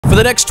For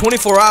the next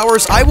 24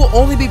 hours, I will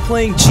only be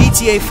playing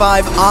GTA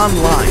 5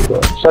 online.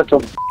 Shut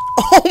up.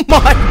 Oh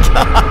my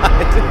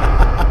god!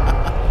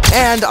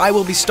 And I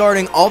will be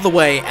starting all the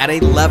way at a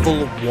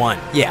level 1.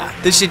 Yeah,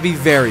 this should be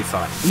very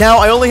fun. Now,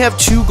 I only have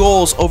 2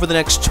 goals over the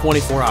next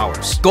 24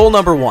 hours. Goal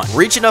number 1,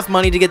 reach enough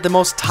money to get the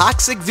most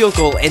toxic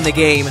vehicle in the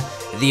game,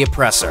 the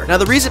oppressor. Now,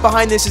 the reason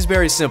behind this is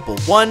very simple.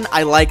 1,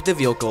 I like the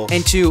vehicle,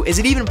 and 2, is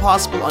it even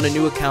possible on a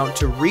new account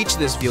to reach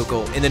this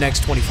vehicle in the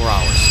next 24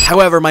 hours?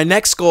 However, my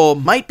next goal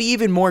might be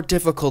even more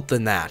difficult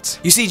than that.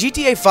 You see,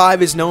 GTA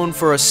 5 is known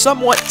for a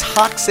somewhat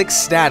toxic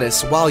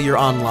status while you're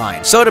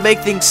online. So to make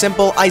things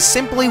simple, I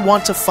simply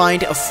want to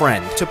find a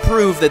friend to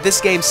prove that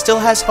this game still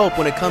has hope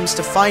when it comes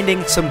to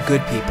finding some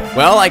good people.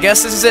 Well, I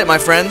guess this is it, my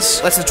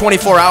friends. Let's the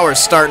 24 hours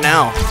start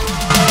now.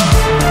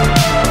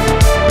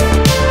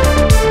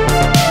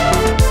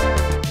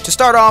 To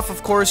start off,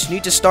 of course, you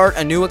need to start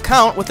a new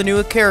account with a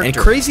new character. And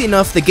crazy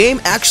enough, the game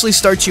actually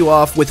starts you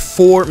off with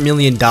 $4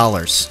 million,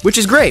 which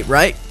is great,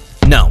 right?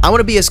 No, I want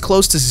to be as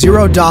close to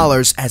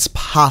 $0 as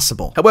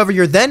possible. However,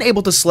 you're then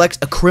able to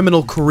select a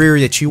criminal career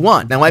that you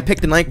want. Now, I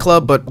picked a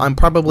nightclub, but I'm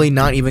probably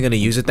not even going to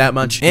use it that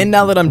much. And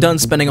now that I'm done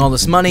spending all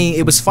this money,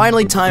 it was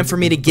finally time for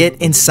me to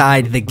get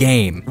inside the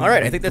game.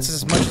 Alright, I think that's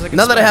as much as I can.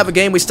 Now that I have a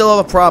game, we still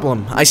have a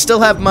problem. I still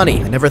have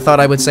money. I never thought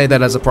I would say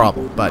that as a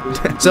problem,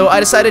 but... So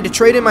I decided to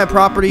trade in my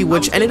property,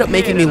 which ended up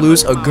making me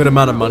lose a good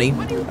amount of money.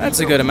 That's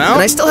a good amount.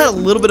 And I still had a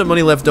little bit of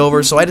money left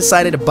over, so I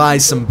decided to buy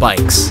some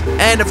bikes.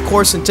 And of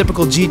course, in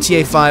typical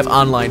GTA 5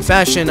 online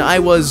fashion, I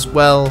was,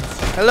 well...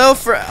 Hello,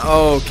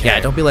 okay. Yeah,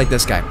 don't be like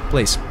this guy,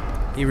 please.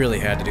 He really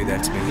had to do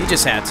that to me. He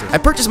just had to. I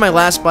purchased my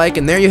last bike,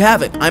 and there you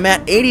have it. I'm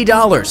at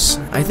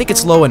 $80. I think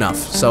it's low enough,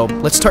 so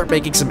let's start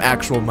making some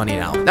actual money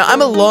now. Now,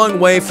 I'm a long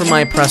way from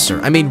my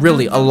oppressor. I mean,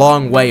 really, a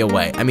long way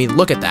away. I mean,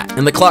 look at that.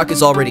 And the clock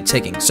is already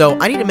ticking, so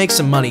I need to make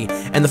some money.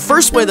 And the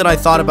first way that I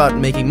thought about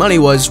making money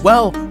was,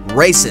 well,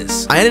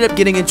 races. I ended up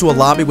getting into a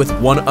lobby with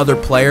one other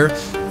player,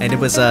 and it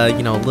was,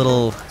 you know, a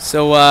little...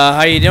 So,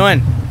 how you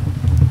doing?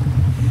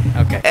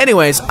 Okay.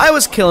 Anyways, I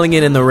was killing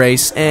it in the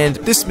race, and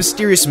this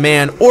mysterious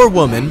man or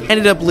woman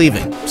ended up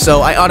leaving,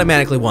 so I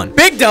automatically won.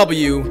 Big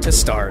W to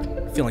start.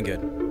 Feeling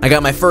good. I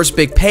got my first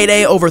big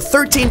payday, over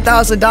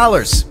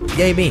 $13,000.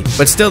 Yay me.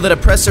 But still, that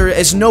oppressor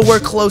is nowhere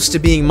close to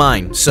being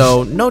mine,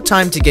 so no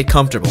time to get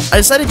comfortable. I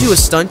decided to do a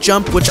stunt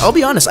jump, which I'll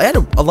be honest, I had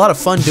a lot of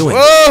fun doing.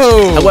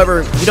 Whoa!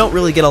 However, you don't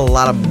really get a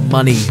lot of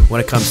money when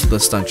it comes to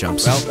the stunt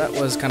jumps. Well, that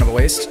was kind of a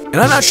waste. And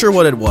I'm not sure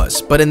what it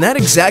was, but in that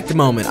exact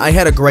moment, I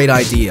had a great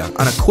idea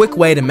on a quick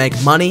way to make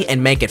money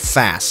and make it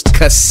fast.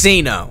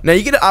 Casino. Now,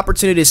 you get an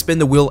opportunity to spin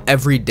the wheel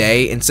every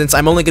day, and since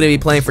I'm only going to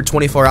be playing for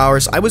 24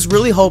 hours, I was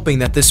really hoping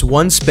that this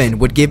one spin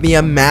would give me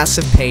a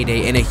massive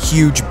payday and a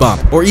huge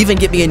bump, or even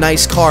get me a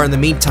nice car in the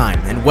meantime.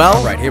 And well,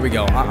 all right, here we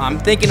go. I'm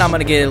thinking I'm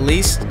gonna get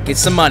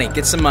some money.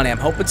 I'm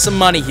hoping some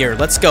money here.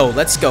 Let's go.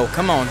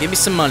 Come on, give me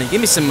some money.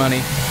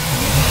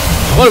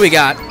 What do we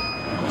got? Okay.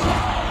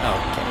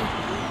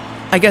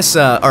 I guess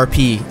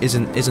RP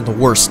isn't the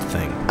worst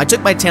thing. I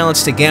took my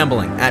talents to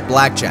gambling at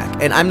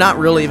blackjack, and I'm not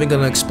really even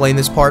gonna explain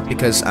this part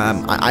because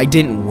I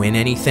didn't win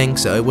anything,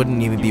 so it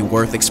wouldn't even be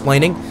worth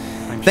explaining.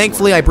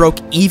 Thankfully, I broke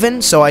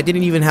even, so I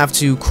didn't even have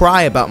to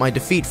cry about my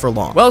defeat for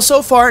long. Well,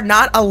 so far,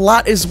 not a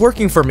lot is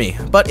working for me,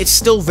 but it's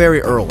still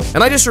very early.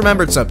 And I just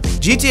remembered something.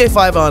 GTA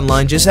 5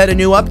 Online just had a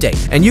new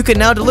update, and you can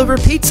now deliver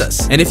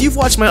pizzas. And if you've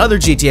watched my other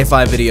GTA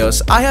 5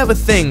 videos, I have a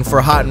thing for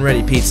hot and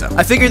ready pizza.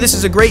 I figure this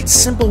is a great,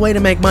 simple way to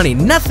make money.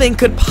 Nothing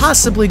could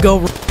possibly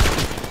go wrong.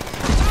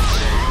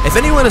 If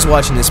anyone is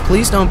watching this,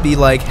 please don't be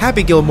like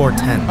Happy Gilmore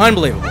 10.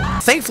 Unbelievable.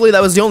 Thankfully,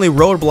 that was the only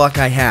roadblock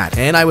I had,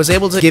 and I was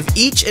able to give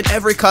each and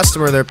every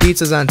customer their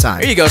pizzas on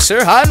time. Here you go,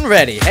 sir. Hot and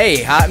ready.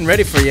 Hey, hot and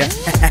ready for you.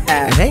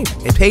 And hey,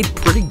 it paid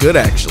pretty good,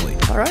 actually.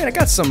 Alright, I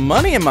got some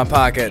money in my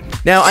pocket.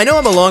 Now, I know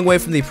I'm a long way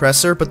from the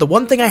oppressor, but the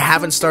one thing I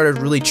haven't started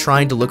really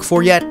trying to look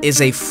for yet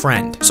is a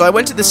friend. So I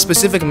went to this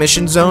specific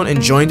mission zone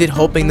and joined it,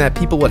 hoping that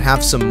people would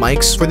have some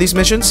mics for these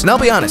missions. And I'll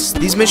be honest,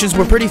 these missions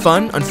were pretty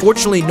fun.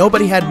 Unfortunately,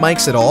 nobody had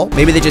mics at all.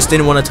 Maybe they just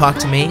didn't want to talk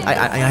to me.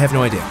 I have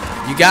no idea.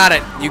 You got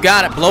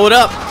it. Blow it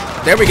up.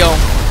 There we go.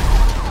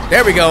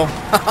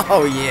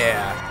 Oh,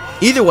 yeah.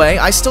 Either way,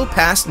 I still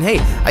passed, and hey,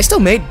 I still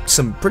made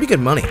some pretty good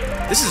money.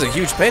 This is a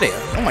huge payday.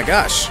 Oh my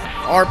gosh.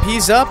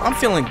 RP's up. I'm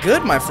feeling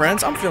good, my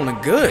friends. I'm feeling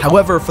good.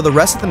 However, for the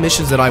rest of the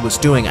missions that I was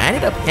doing, I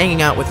ended up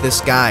hanging out with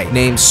this guy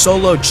named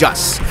Solo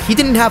Just. He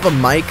didn't have a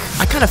mic.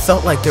 I kind of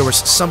felt like there was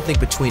something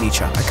between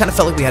each other. I kind of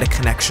felt like we had a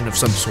connection of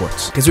some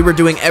sorts, because we were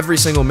doing every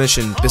single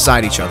mission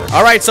beside each other.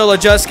 All right, Solo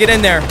Just, get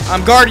in there.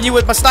 I'm guarding you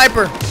with my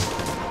sniper.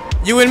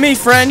 You and me,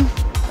 friend.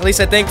 At least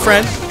I think,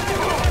 friend.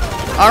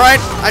 All right,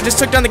 I just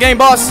took down the game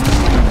boss.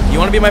 You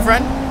want to be my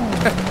friend?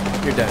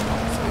 You're dead.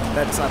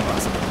 That's not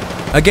possible.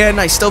 Again,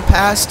 I still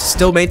passed,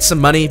 still made some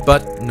money,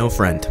 but no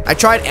friend. I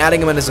tried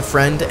adding him in as a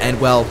friend, and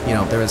well, you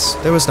know, there was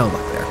no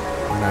luck there.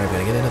 We're not even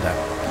gonna get into that.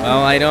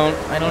 Well, I don't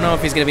know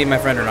if he's gonna be my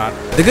friend or not.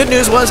 The good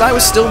news was I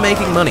was still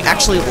making money,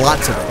 actually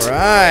lots of it. All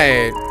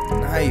right,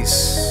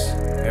 nice.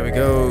 There we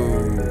go.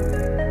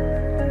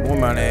 More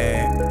money.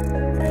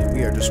 Here we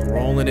We are just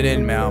rolling it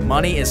in, man.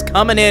 Money is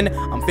coming in.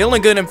 I'm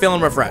feeling good and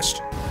feeling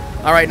refreshed.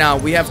 All right, now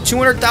we have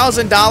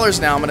 $200,000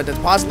 now. I'm gonna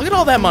deposit. Look at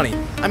all that money.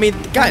 I mean,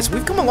 guys,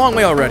 we've come a long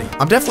way already.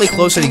 I'm definitely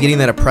closer to getting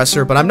that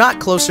oppressor, but I'm not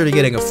closer to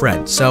getting a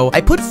friend. So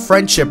I put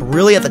friendship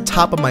really at the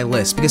top of my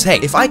list because, hey,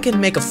 if I can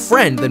make a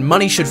friend, then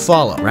money should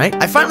follow, right?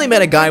 I finally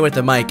met a guy with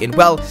a mic, and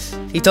well,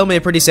 he told me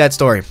a pretty sad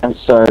story. I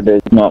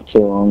started not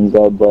too long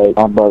ago, but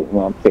I bought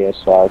my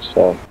PS5,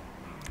 so.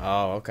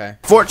 Oh, okay.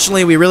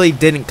 Fortunately, we really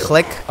didn't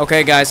click.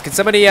 Okay, guys, can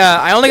somebody,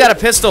 I only got a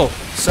pistol,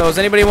 so does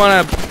anybody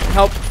want to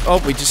help? Oh,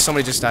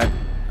 somebody just died.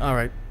 All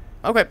right.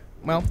 Okay,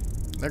 well,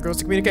 there goes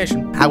the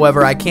communication.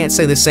 However, I can't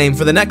say the same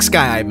for the next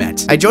guy I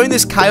met. I joined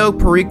this Cayo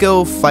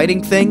Perico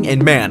fighting thing,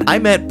 and man, I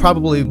met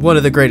probably one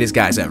of the greatest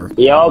guys ever.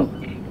 Yo,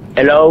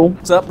 hello.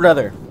 What's up,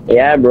 brother?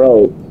 Yeah,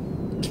 bro.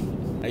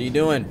 How you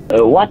doing?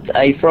 What?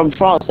 I'm from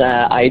France.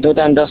 I don't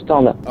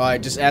understand. Oh, I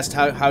just asked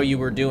how you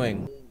were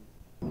doing.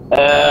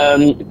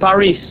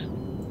 Paris.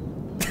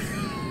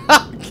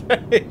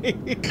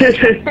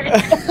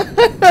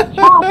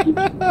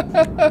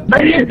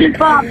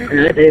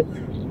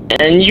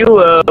 And you,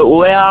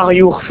 where are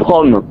you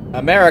from?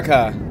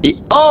 America.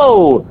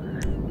 Oh!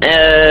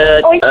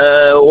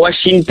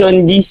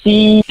 Washington,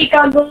 D.C.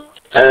 Chicago.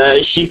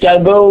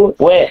 Chicago.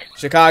 Where?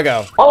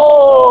 Chicago.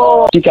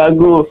 Oh!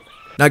 Chicago.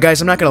 Now,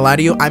 guys, I'm not gonna lie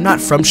to you, I'm not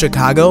from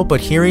Chicago,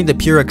 but hearing the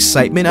pure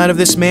excitement out of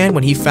this man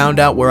when he found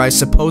out where I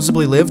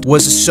supposedly lived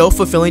was so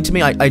fulfilling to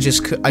me, I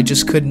just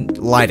couldn't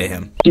lie to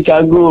him.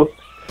 Chicago.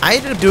 I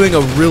ended up doing a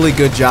really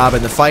good job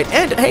in the fight,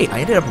 and hey, I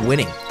ended up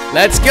winning.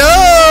 Let's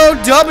go!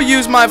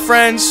 W's, my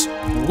friends.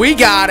 We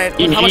got it.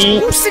 How much?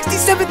 Ooh,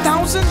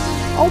 67,000?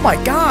 Oh my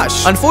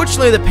gosh.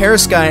 Unfortunately, the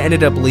Paris guy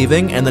ended up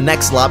leaving, and the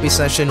next lobby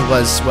session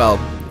was, well...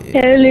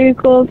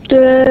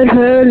 Helicopter,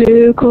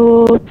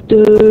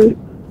 helicopter.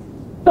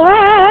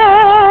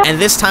 Ah! And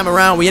this time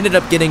around, we ended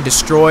up getting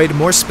destroyed.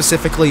 More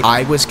specifically,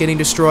 I was getting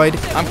destroyed.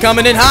 I'm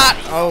coming in hot.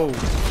 Oh.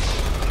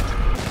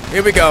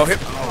 Here we go.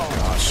 Oh,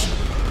 gosh.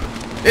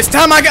 This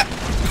time I got...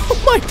 Oh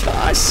my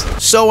gosh.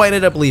 So I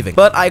ended up leaving.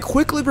 But I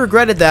quickly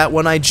regretted that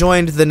when I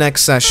joined the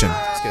next session.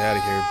 Let's get out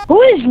of here.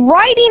 Who is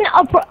riding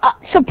a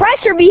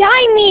suppressor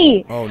behind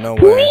me? Oh, no way.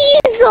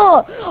 Please,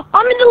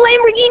 I'm in the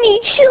Lamborghini.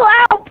 Chill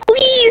out,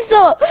 please.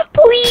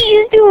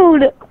 Please,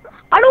 dude.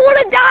 I don't want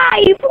to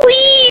die.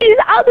 Please.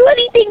 I'll do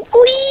anything.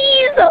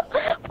 Please.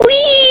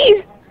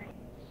 Please.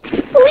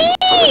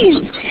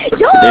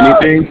 Yo.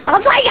 Anything?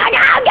 I'm like,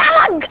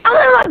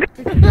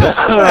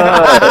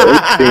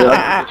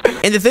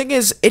 And the thing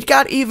is, it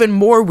got even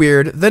more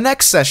weird the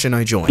next session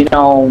I joined. You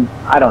know,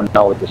 I don't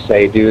know what to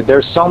say, dude.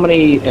 There's so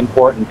many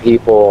important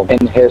people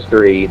in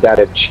history that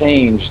have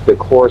changed the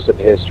course of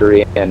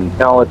history, and you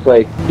know, it's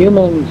like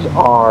humans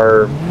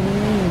are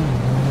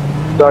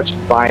such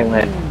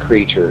violent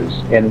creatures,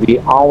 and we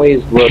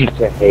always look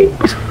to hate.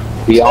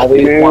 We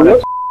always want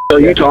to. What are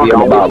you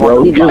talking about,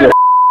 bro?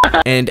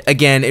 And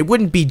again, it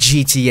wouldn't be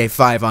GTA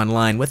 5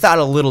 Online without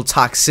a little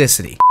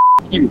toxicity.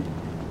 You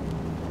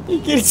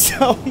get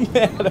so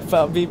mad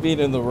about me being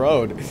in the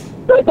road.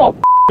 Shut the f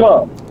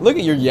up. Look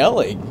at you're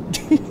yelling.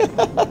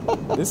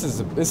 This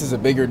is a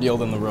bigger deal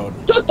than the road.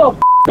 Shut the f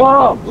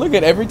up. Look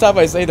at every time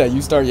I say that,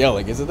 you start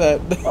yelling. Isn't that?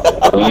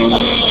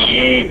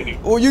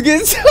 Oh, you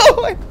get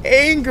so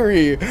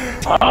angry.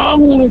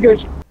 I'm gonna get.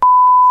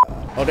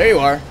 Oh, there you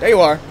are. There you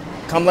are.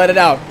 Come let it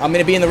out. I'm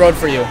gonna be in the road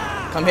for you.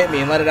 Come hit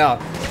me and let it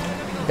out.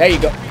 There you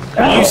go.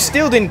 You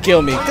still didn't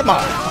kill me. Come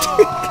on.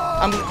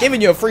 I'm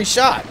giving you a free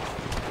shot.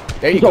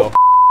 There you go.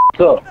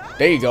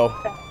 There you go.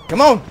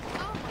 Come on.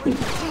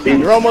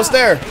 You're almost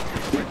there.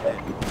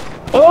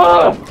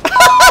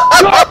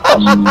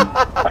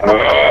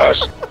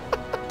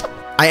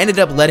 I ended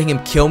up letting him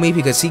kill me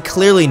because he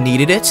clearly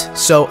needed it.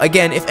 So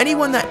again, if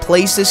anyone that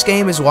plays this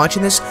game is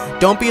watching this,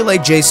 don't be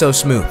like Jay So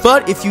Smooth.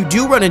 But if you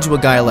do run into a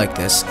guy like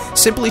this,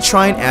 simply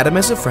try and add him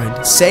as a friend,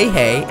 say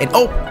hey, and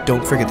oh,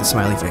 don't forget the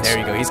smiley face. There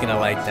you go, he's gonna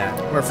like that.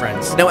 We're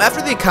friends. Now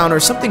after the encounter,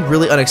 something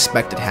really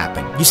unexpected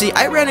happened. You see,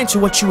 I ran into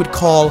what you would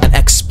call an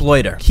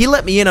exploiter. He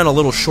let me in on a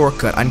little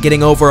shortcut on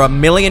getting over $1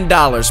 million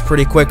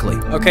pretty quickly.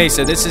 Okay,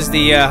 so this is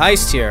the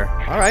heist here.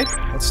 All right,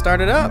 let's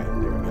start it up.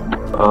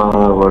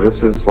 Well,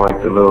 this is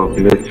like the little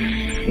glitch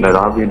that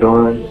I'll be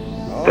doing.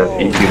 That's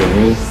easy to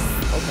me.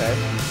 Okay.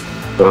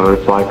 So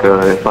it's like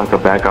a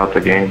back out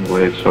the game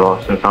glitch. So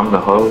since I'm the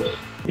host,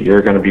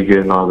 you're gonna be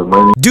getting all the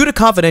money. Due to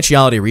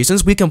confidentiality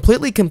reasons, we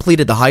completely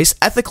completed the heist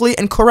ethically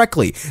and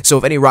correctly. So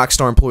if any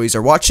Rockstar employees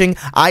are watching,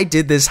 I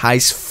did this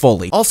heist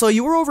fully. Also,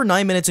 you were over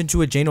 9 minutes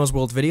into a JNO'S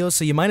World video,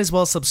 so you might as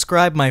well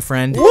subscribe, my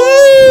friend.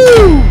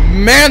 Woo!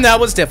 Man, that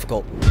was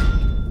difficult.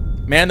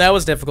 Man, that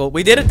was difficult.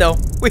 We did it, though.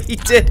 We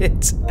did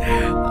it.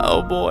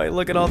 Oh, boy.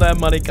 Look at all that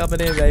money coming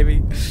in,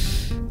 baby.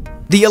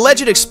 The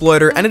alleged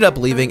exploiter ended up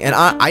leaving, and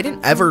I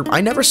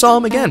never saw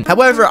him again.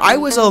 However, I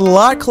was a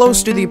lot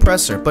closer to the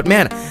oppressor, but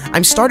man,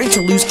 I'm starting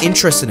to lose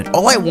interest in it.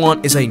 All I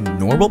want is a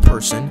normal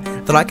person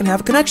that I can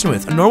have a connection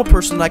with, a normal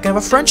person that I can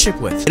have a friendship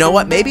with. You know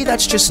what? Maybe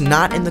that's just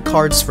not in the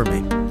cards for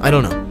me. I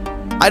don't know.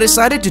 I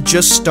decided to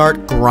just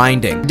start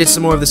grinding. Did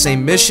some more of the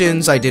same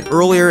missions I did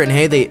earlier, and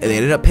hey, they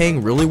ended up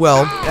paying really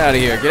well. Get out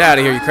of here. Get out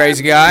of here, you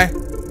crazy guy.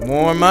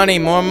 More money,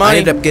 more money. I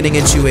ended up getting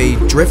into a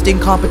drifting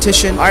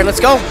competition. All right, let's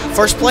go.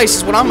 First place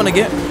is what I'm gonna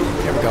get.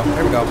 There we go,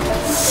 there we go.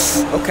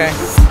 Okay.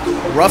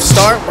 Rough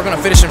start. We're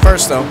gonna finish in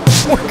first, though.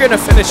 We're gonna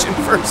finish in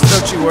first.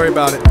 Don't you worry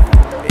about it.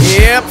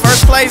 Yep,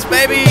 first place,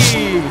 baby.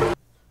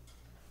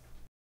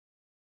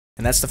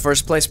 And that's the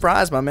first place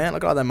prize, my man.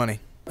 Look at all that money.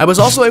 I was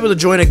also able to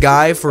join a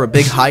guy for a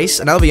big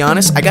heist, and I'll be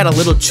honest, I got a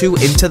little too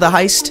into the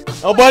heist.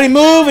 Nobody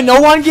move and no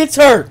one gets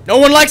hurt. No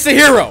one likes the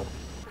hero.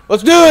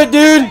 Let's do it,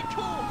 dude.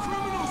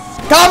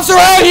 Cops are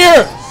out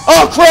here.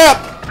 Oh, crap.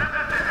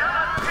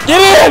 Get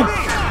in.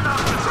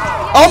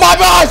 Oh, my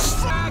gosh.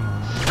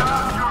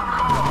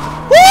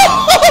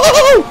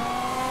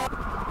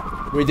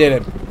 Woo! We did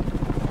it.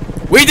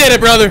 We did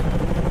it, brother.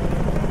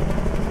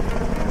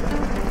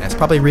 That's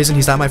probably the reason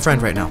he's not my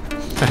friend right now.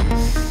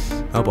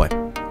 Oh boy.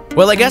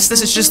 Well, I guess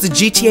this is just the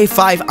GTA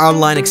 5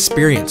 online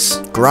experience.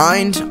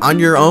 Grind on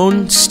your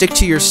own, stick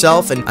to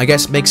yourself, and I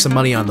guess make some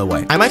money on the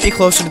way. I might be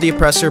closer to the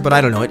oppressor, but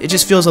I don't know. It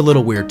just feels a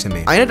little weird to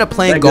me. I ended up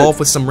playing golf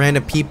with some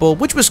random people,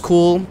 which was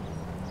cool.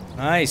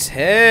 Nice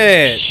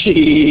hit.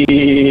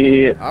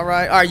 Shit. All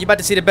right, you about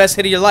to see the best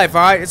hit of your life,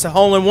 all right? It's a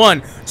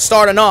hole-in-one,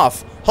 starting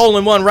off.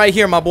 Hole-in-one right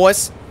here, my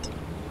boys.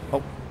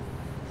 Oh.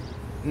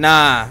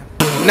 Nah,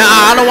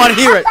 I don't want to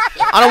hear it.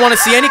 I don't want to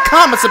see any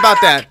comments about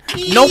that.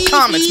 No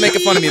comments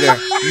making fun of me there.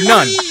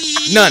 None.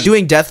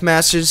 Doing death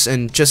matches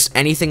and just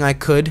anything I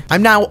could.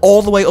 I'm now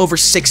all the way over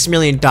 $6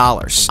 million.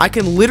 I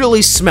can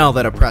literally smell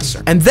that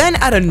oppressor. And then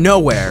out of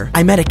nowhere,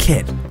 I met a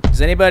kid.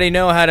 Does anybody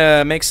know how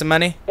to make some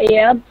money?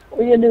 Yeah,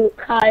 we're gonna do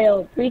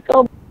Kyle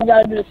Rico. We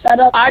gotta do the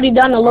setup. I already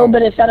done a little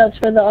bit of setups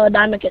for the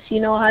Diamond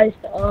Casino heist.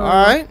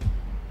 Alright.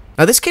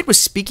 Now this kid was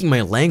speaking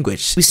my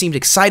language. He seemed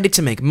excited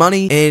to make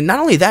money, and not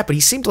only that, but he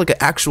seemed like an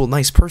actual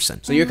nice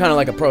person. So you're kind of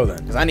like a pro then,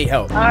 because I need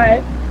help.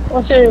 Alright.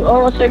 What's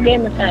your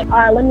game attack?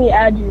 Alright, let me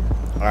add you.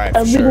 Alright,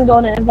 We can go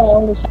in and invite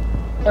only.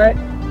 Alright?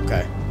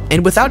 Okay.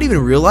 And without even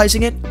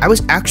realizing it, I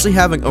was actually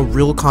having a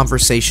real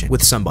conversation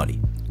with somebody.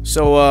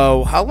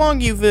 So, how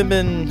long you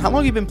been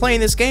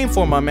playing this game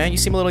for, my man? You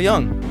seem a little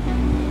young.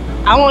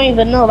 I don't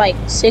even know, like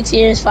 6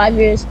 years, 5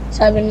 years,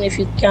 7 if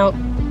you count.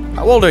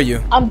 How old are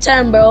you? I'm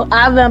 10, bro.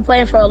 I've been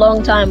playing for a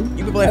long time.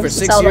 You've been playing for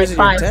 6 I was years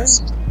like and 5.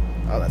 you're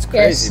 10? Oh, that's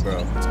crazy, Yes.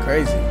 bro. That's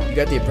crazy. You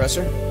got the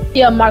oppressor?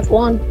 Yeah, Mark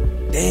 1.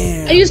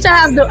 Damn. I used to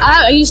have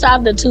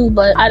the 2,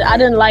 but I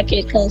didn't like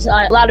it because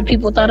a lot of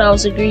people thought I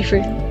was a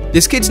griefer.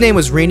 This kid's name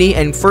was Rini,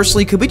 and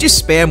firstly, could we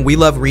just spam "We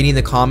love Rini" in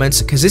the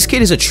comments? Because this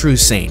kid is a true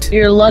saint.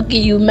 You're lucky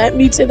you met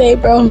me today,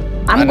 bro.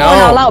 I'm going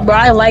all out, bro.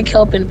 I like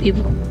helping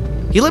people.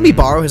 He let me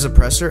borrow his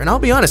oppressor, and I'll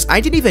be honest,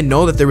 I didn't even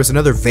know that there was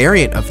another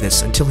variant of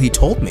this until he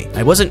told me.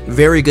 I wasn't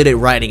very good at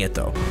writing it,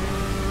 though.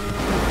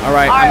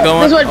 Alright, I'm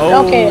going.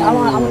 Okay, I'm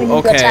gonna give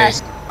you the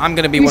task. I'm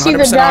gonna be You see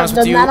 100% honest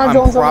with you. nano I'm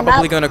drones on the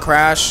probably map? gonna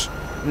crash.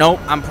 Nope,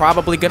 I'm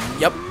probably gonna.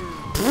 Yep.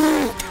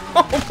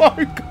 Oh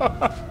my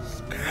god.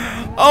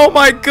 Oh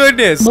my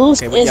goodness.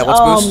 Boost Okay, is yeah,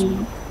 what's boost?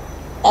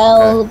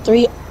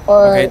 L3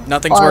 or Okay,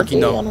 nothing's R3, working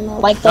though. I don't know.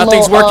 Like the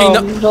Nothing's little,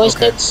 working.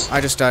 joysticks. Okay,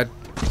 I just died.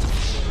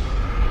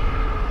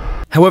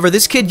 However,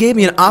 this kid gave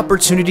me an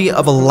opportunity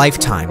of a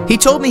lifetime. He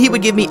told me he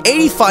would give me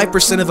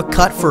 85% of a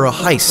cut for a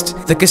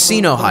heist, the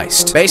casino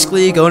heist.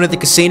 Basically, you go into the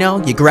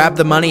casino, you grab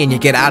the money, and you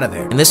get out of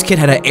there. And this kid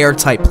had an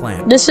airtight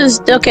plan. This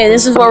is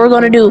what we're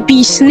gonna do.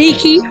 Be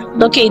sneaky.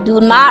 Okay, do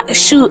not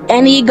shoot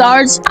any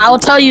guards. I'll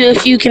tell you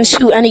if you can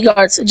shoot any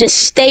guards.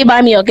 Just stay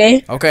by me,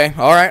 okay? Okay,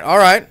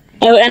 alright.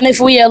 And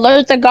if we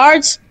alert the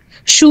guards,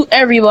 shoot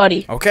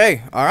everybody.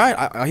 Okay, alright,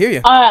 I'll hear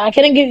you. Alright, I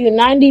couldn't give you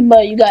 90,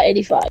 but you got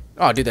 85.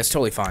 Oh, dude, that's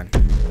totally fine.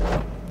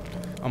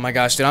 Oh my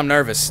gosh, dude, I'm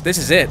nervous. This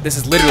is it. This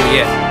is literally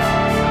it.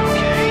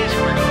 Okay,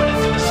 so we're going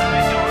into the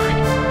side door. I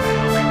hope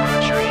you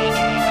brought your A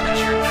game because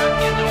you're not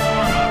getting a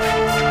warm-up.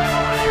 Drive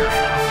over there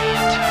and I'll be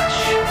in touch.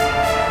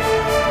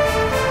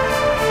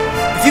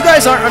 If you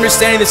guys aren't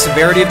understanding the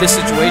severity of this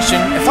situation,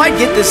 if I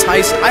get this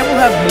heist, I will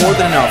have more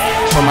than enough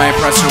for my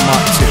Oppressor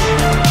Mark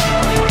 2.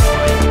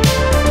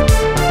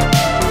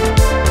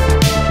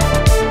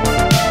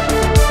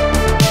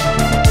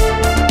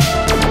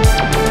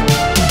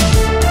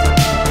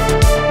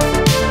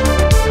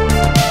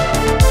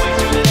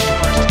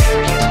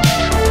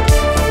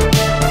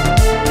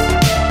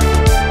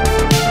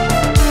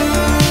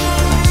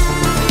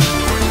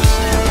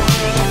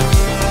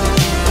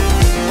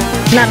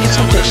 Not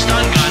something.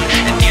 Stun gun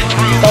and get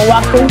through. Don't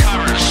walk through.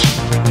 Covers.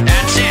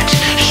 That's it.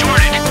 Short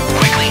it.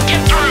 Quickly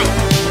get through.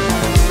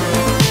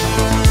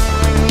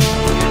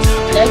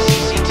 Yes.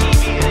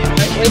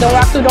 Wait, don't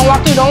walk through.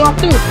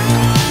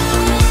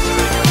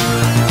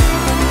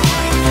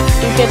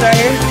 Two kids right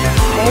here.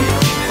 One.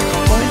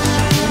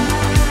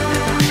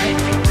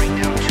 Bring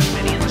down too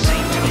many at the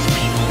same time. These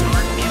people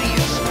aren't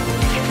idiots.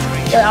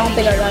 Yeah, I don't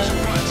think I got him.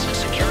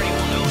 Security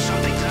will know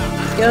something's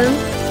up. Get him.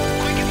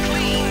 Quick and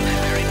clean.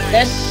 Very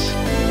nice. Yes.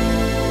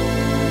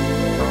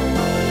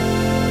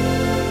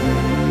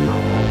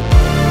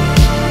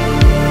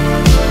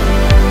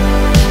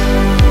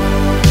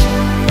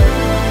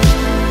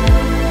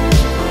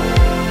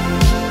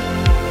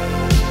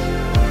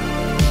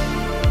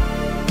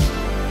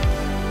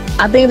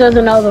 I think there's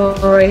another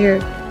one right here.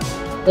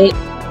 Wait.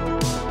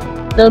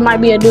 There might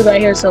be a dude right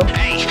here, so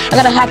I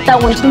gotta hack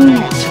that one too.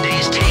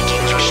 Today's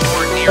takings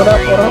restored What up,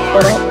 what up,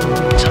 what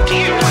up? It's up to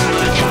you,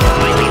 but it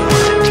might be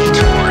worth a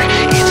detour.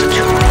 It's a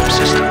two-room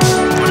system.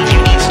 One of you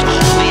needs to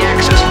hold the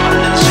access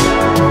button and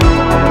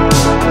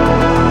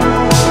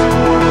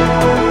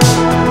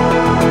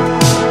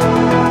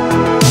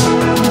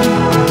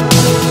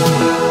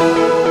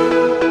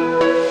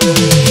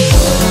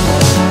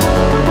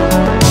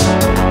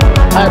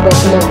Alright, bro,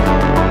 come on.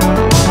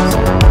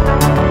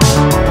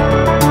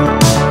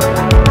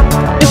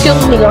 You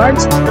killed any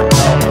guards?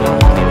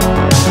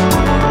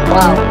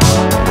 Wow.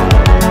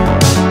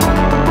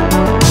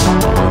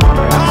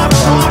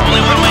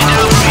 only one way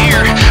down from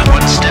here.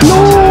 One step No!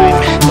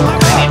 at a time.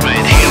 I need my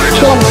inhaler.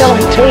 Kill him, kill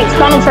him. Wait,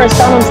 stun him first,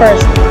 stun him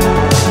first.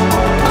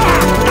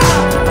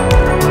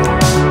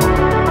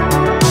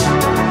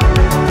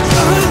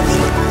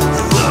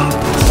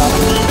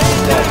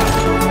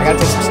 I gotta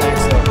take some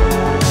snacks though.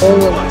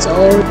 Oh, it's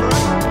over.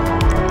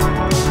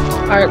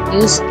 Alright,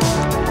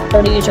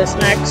 go to use your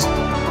snacks.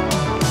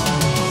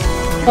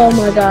 Oh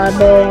my god,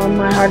 bro,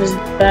 my heart is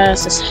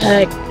fast as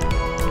heck.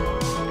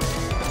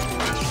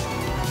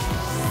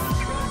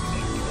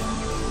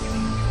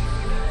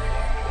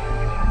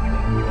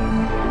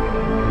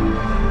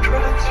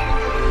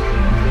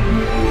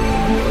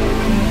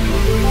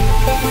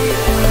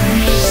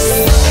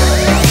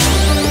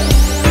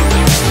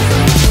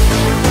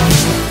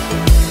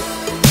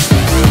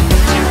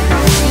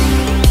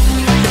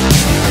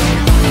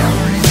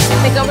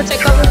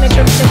 Take over, make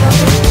sure to take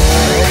over.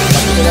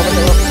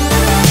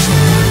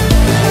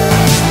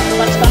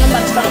 Let's stun him.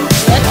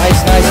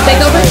 Nice.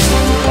 Take over.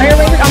 Right here.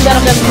 I'm dead.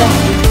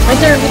 Right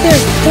there.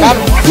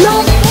 No!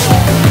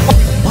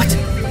 What?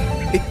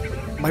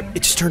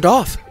 It just turned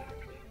off.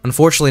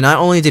 Unfortunately, not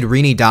only did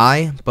Rini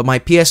die, but my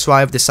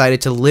PS5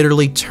 decided to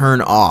literally turn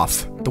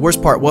off. The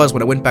worst part was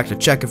when I went back to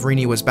check if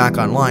Rini was back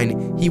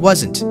online, he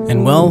wasn't.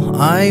 And well,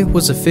 I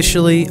was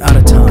officially out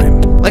of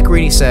time. Like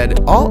Rini said,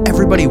 all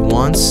everybody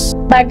wants...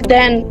 Back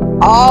then,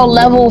 all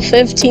level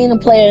 15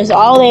 players,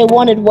 all they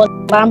wanted was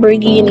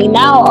Lamborghini.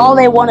 Now, all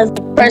they want is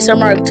Oppressor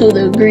Mark II,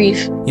 the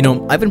grief. You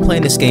know, I've been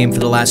playing this game for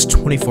the last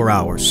 24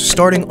 hours,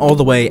 starting all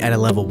the way at a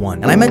level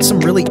 1. And I met some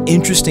really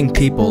interesting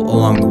people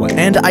along the way.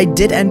 And I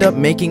did end up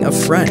making a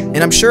friend.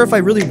 And I'm sure if I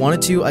really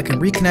wanted to, I can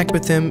reconnect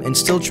with him and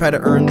still try to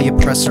earn the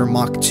Oppressor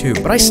Mach 2.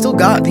 But I still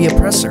got the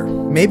Oppressor.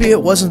 Maybe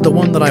it wasn't the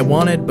one that I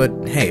wanted, but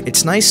hey,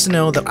 it's nice to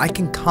know that I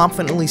can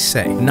confidently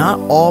say not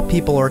all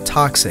people are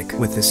toxic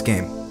with this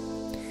game.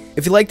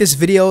 If you like this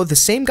video, the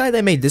same guy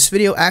that made this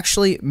video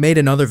actually made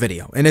another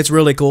video, and it's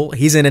really cool.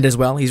 He's in it as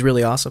well. He's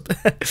really awesome.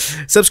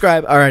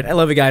 Subscribe. Alright, I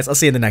love you guys. I'll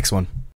see you in the next one.